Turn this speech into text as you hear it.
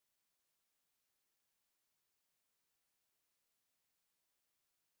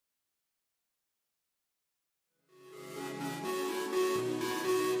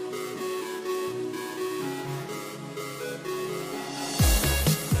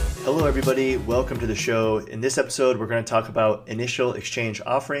Hello everybody, welcome to the show. In this episode, we're going to talk about initial exchange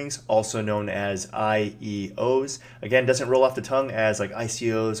offerings, also known as IEOs. Again, doesn't roll off the tongue as like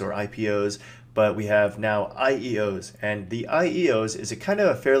ICOs or IPOs, but we have now IEOs. And the IEOs is a kind of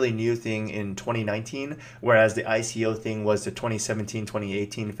a fairly new thing in 2019, whereas the ICO thing was the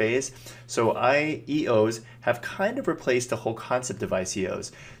 2017-2018 phase. So IEOs have kind of replaced the whole concept of ICOs.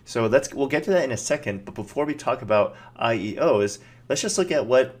 So we'll get to that in a second, but before we talk about IEOs, let's just look at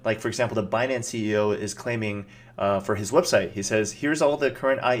what, like, for example, the Binance CEO is claiming for his website. He says, here's all the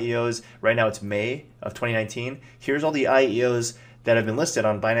current IEOs. Right now it's May of 2019. Here's all the IEOs that have been listed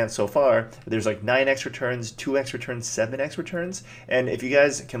on Binance so far. There's like 9x returns, 2x returns, 7x returns. And if you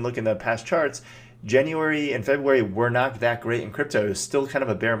guys can look in the past charts, January and February were not that great in crypto. It was still kind of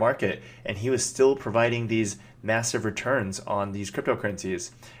a bear market, and he was still providing these massive returns on these cryptocurrencies.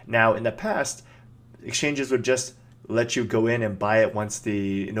 Now, in the past, exchanges would just let you go in and buy it once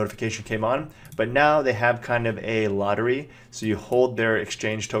the notification came on. But now they have kind of a lottery. So you hold their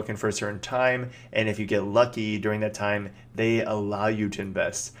exchange token for a certain time. And if you get lucky during that time, they allow you to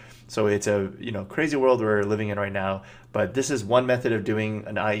invest. So it's a crazy world we're living in right now. But this is one method of doing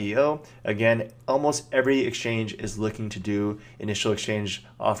an IEO. Again, almost every exchange is looking to do initial exchange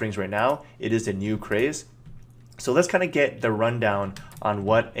offerings right now. It is a new craze. So let's kind of get the rundown on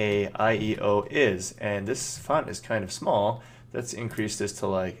what a IEO is. And this font is kind of small. Let's increase this to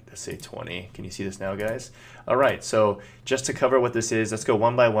let's say 20. Can you see this now, guys? All right, so just to cover what this is, let's go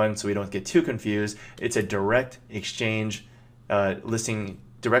one by one so we don't get too confused. It's a direct exchange listing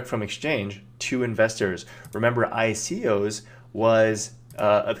direct from exchange to investors. Remember, ICOs was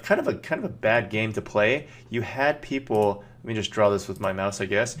a kind of a bad game to play. You had people, let me just draw this with my mouse, I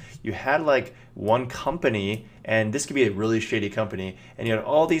guess. You had like one company, and this could be a really shady company, and you had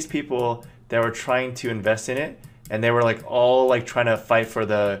all these people that were trying to invest in it, and they were like all like trying to fight for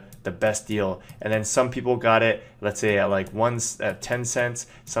the best deal. And then some people got it, let's say at 10 cents,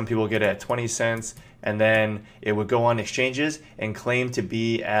 some people get it at 20 cents, and then it would go on exchanges and claim to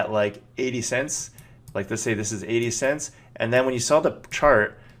be at like 80 cents. Like, let's say this is 80 cents, and then when you saw the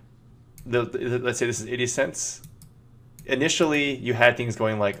chart, let's say this is 80 cents, initially you had things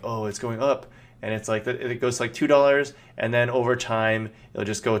going like, oh, it's going up, and it's like it goes to like $2, and then over time it'll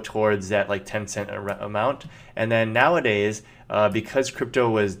just go towards that like 10-cent amount. And then nowadays, because crypto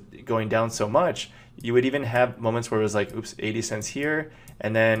was going down so much, you would even have moments where it was like, oops, 80 cents here,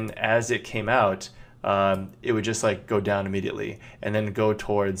 and then as it came out, it would just like go down immediately and then go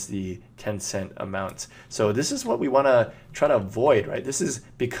towards the 10-cent amount. So this is what we want to try to avoid, right? This is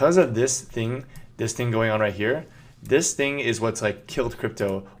because of this thing going on right here. This thing is what's like killed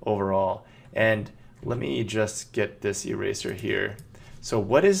crypto overall. And let me just get this eraser here. So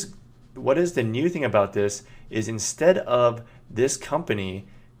what is the new thing about this is, instead of this company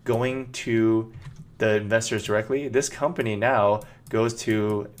going to the investors directly, this company now goes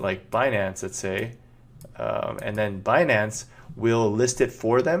to like Binance, let's say, and then Binance will list it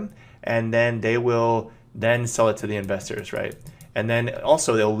for them, and then they will then sell it to the investors, right? And then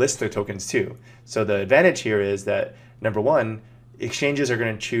also they'll list their tokens too. So the advantage here is that, number one, exchanges are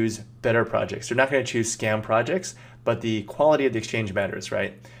going to choose better projects. They're not going to choose scam projects, but the quality of the exchange matters,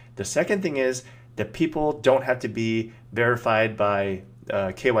 right? The second thing is that people don't have to be verified by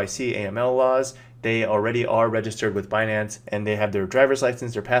KYC, AML laws. They already are registered with Binance, and they have their driver's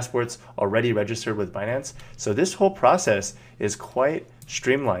license, their passports already registered with Binance. So this whole process is quite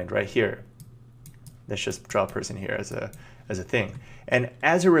streamlined right here. Let's just draw a person here as a thing. And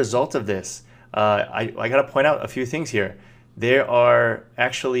as a result of this, I got to point out a few things here. There are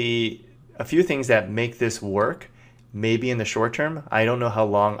actually a few things that make this work, maybe in the short term. I don't know how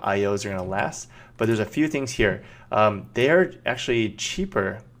long IOs are going to last, but there's a few things here. They are actually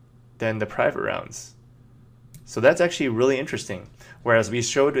cheaper than the private rounds. So that's actually really interesting. Whereas we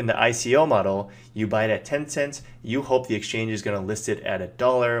showed in the ICO model, you buy it at 10 cents, you hope the exchange is going to list it at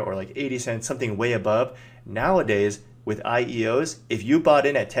 $1 or like 80 cents, something way above. Nowadays, with IEOs, if you bought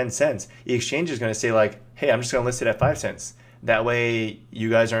in at 10 cents, the exchange is going to say like, hey, I'm just going to list it at 5 cents. That way you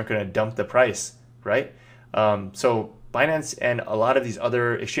guys aren't going to dump the price, right? So Binance and a lot of these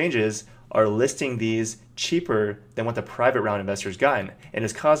other exchanges are listing these cheaper than what the private round investors gotten. And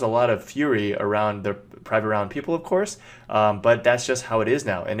it's caused a lot of fury around the private round people, of course, but that's just how it is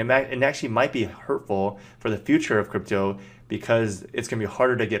now. And it actually might be hurtful for the future of crypto, because it's going to be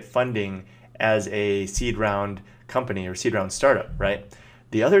harder to get funding as a seed round company or seed round startup, right?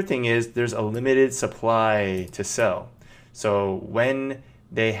 The other thing is there's a limited supply to sell. So when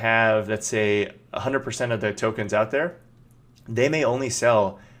they have, let's say, 100% of the tokens out there, they may only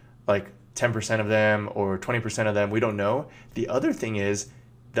sell like 10% of them or 20% of them. We don't know. The other thing is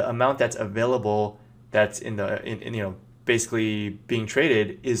the amount that's available that's in basically being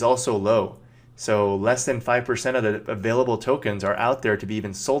traded is also low. So less than 5% of the available tokens are out there to be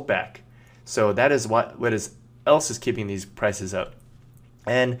even sold back. So that is what else is keeping these prices up.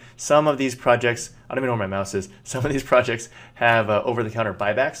 And some of these projects, I don't even know where my mouse is, some of these projects have over-the-counter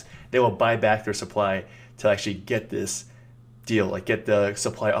buybacks. They will buy back their supply to actually get this deal, like get the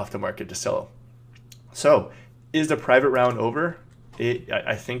supply off the market to sell. So is the private round over?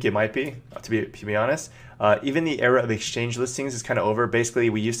 I think it might be, to be honest. Even the era of exchange listings is kind of over. Basically,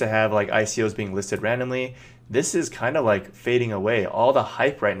 we used to have like ICOs being listed randomly. This is kind of like fading away. All the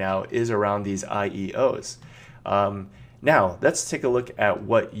hype right now is around these IEOs. Now, let's take a look at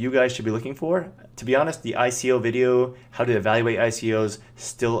what you guys should be looking for. To be honest, the ICO video, how to evaluate ICOs,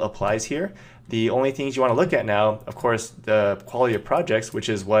 still applies here. The only things you want to look at now, of course, the quality of projects, which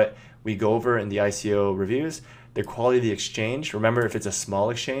is what we go over in the ICO reviews. The quality of the exchange. Remember, if it's a small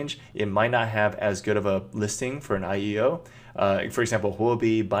exchange, it might not have as good of a listing for an IEO. For example,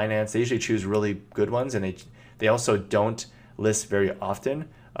 Huobi, Binance, they usually choose really good ones, and they also don't list very often.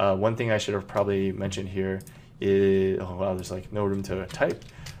 One thing I should have probably mentioned here is, oh wow, there's like no room to type.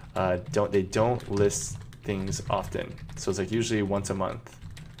 They don't list things often, so it's like usually once a month.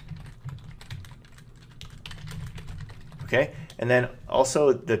 Okay, and then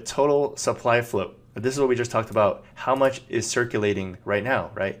also the total supply float. This is what we just talked about. How much is circulating right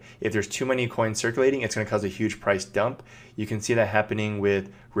now, right? If there's too many coins circulating, it's going to cause a huge price dump. You can see that happening with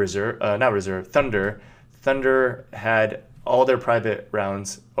Thunder. Thunder had all their private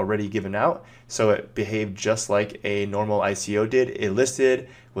rounds already given out, so it behaved just like a normal ICO did. It listed,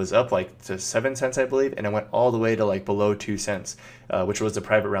 was up like to 7 cents, I believe, and it went all the way to like below 2 cents, which was the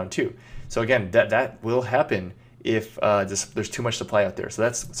private round 2. So again, that will happen if there's too much supply out there. So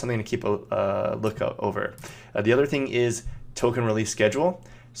that's something to keep a look over. The other thing is token release schedule.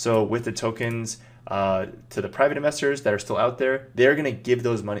 So with the tokens to the private investors that are still out there, they're going to give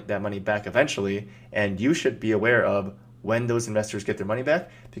that money back eventually, and you should be aware of when those investors get their money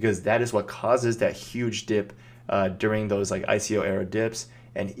back, because that is what causes that huge dip during those like ICO era dips,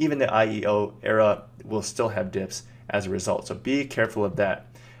 and even the IEO era will still have dips as a result. So be careful of that.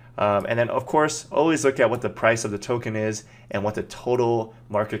 And then, of course, always look at what the price of the token is and what the total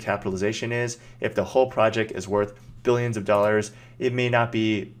market capitalization is. If the whole project is worth billions of dollars, it may not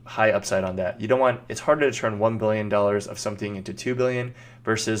be high upside on that. It's harder to turn $1 billion of something into $2 billion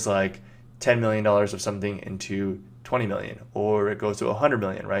versus like $10 million of something into 20 million, or it goes to 100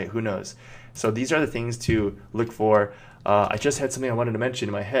 million, right? Who knows? So these are the things to look for. I just had something I wanted to mention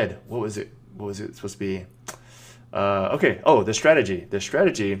in my head. What was it supposed to be? Okay. Oh, the strategy. The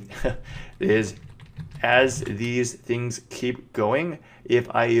strategy is, as these things keep going, if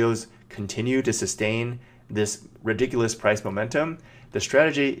IEOs continue to sustain this ridiculous price momentum, the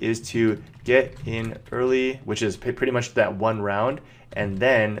strategy is to get in early, which is pretty much that one round, and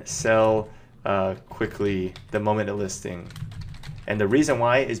then sell quickly the moment of listing. And the reason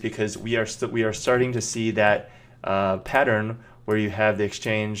why is because we are starting to see that pattern where you have the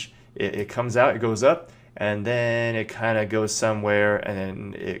exchange, it comes out, it goes up, and then it kind of goes somewhere, and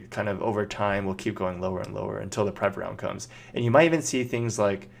then it kind of over time will keep going lower and lower until the private round comes. And you might even see things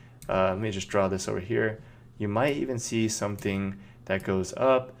like, let me just draw this over here. You might even see something that goes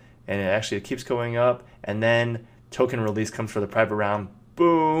up, and it actually keeps going up, and then token release comes for the private round,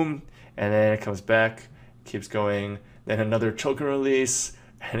 boom, and then it comes back, keeps going, then another token release,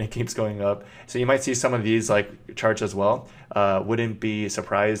 and it keeps going up. So you might see some of these like charts as well. Wouldn't be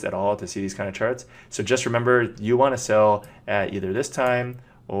surprised at all to see these kind of charts. So just remember, you want to sell at either this time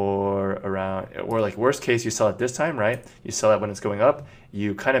or around, or like worst case, you sell at this time, right? You sell it when it's going up.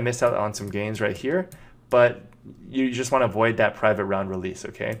 You kind of miss out on some gains right here, but you just want to avoid that private round release,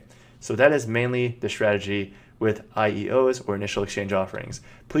 okay? So that is mainly the strategy with IEOs, or initial exchange offerings.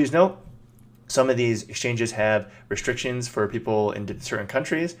 Please note, some of these exchanges have restrictions for people in certain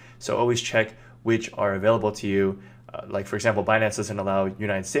countries, so always check which are available to you. Like for example, Binance doesn't allow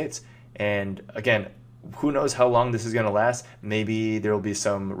United States, and again, who knows how long this is going to last. Maybe there will be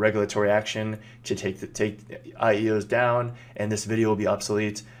some regulatory action to take IEOs down, and this video will be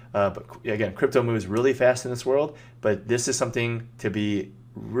obsolete. But again, crypto moves really fast in this world, but this is something to be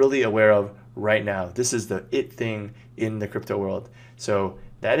really aware of right now. This is the it thing in the crypto world. So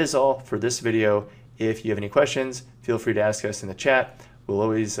that is all for this video. If you have any questions, feel free to ask us in the chat. We'll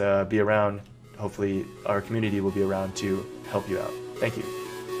always be around. Hopefully our community will be around to help you out. Thank you.